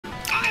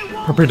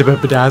Prepare to be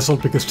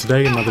bedazzled because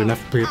today another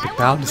inevitably epic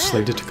bout is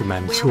slated to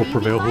commence. Who will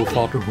prevail, who will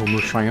falter, who will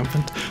emerge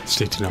triumphant?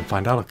 Stay tuned and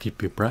find out. I'll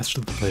keep you abreast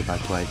of the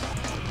play-by-play.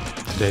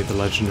 Today, the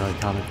legendary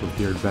comic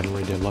revered,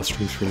 venerated,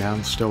 illustrious,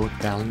 renowned, stoic,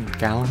 gallant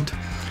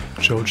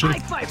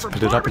Choji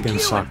pitted up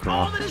against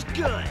Sakura.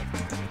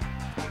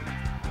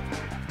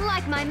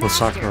 Will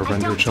Sakura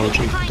render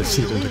Choji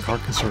deceit into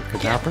carcass or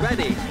cadaver?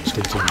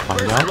 Stay tuned and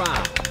find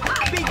out.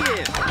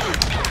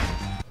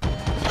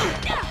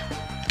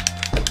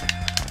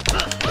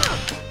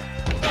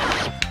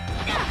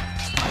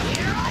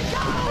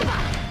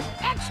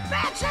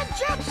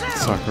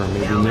 Sakura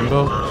may be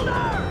nimble,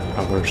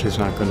 however she's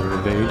not going to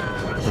evade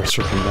or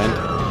circumvent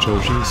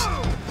Choji's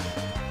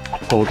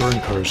bolder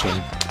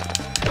incursion.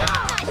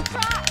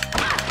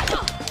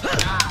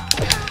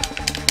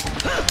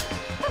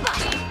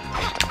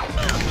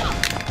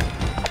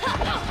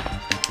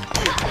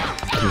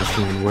 She's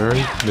being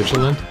wary,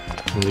 vigilant,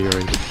 and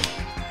leery.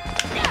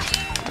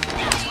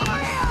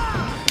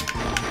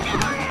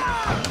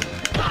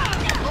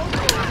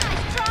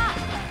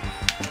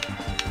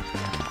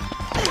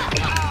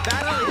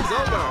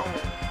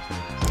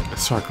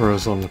 Sakura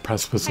is on the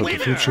precipice of the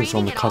future, is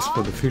on the cusp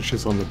of the future,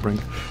 is on the brink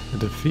of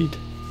defeat.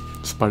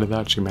 In spite of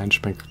that, she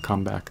managed to make a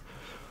comeback.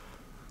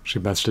 She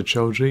bested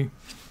Choji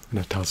in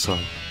a tussle.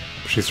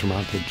 She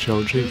surmounted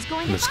Choji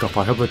in a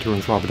scuffle. I hope that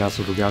everyone's well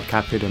bedazzled, regaled,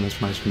 captivated, and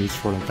mesmerized, and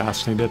useful and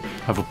fascinated.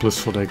 Have a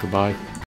blissful day. Goodbye.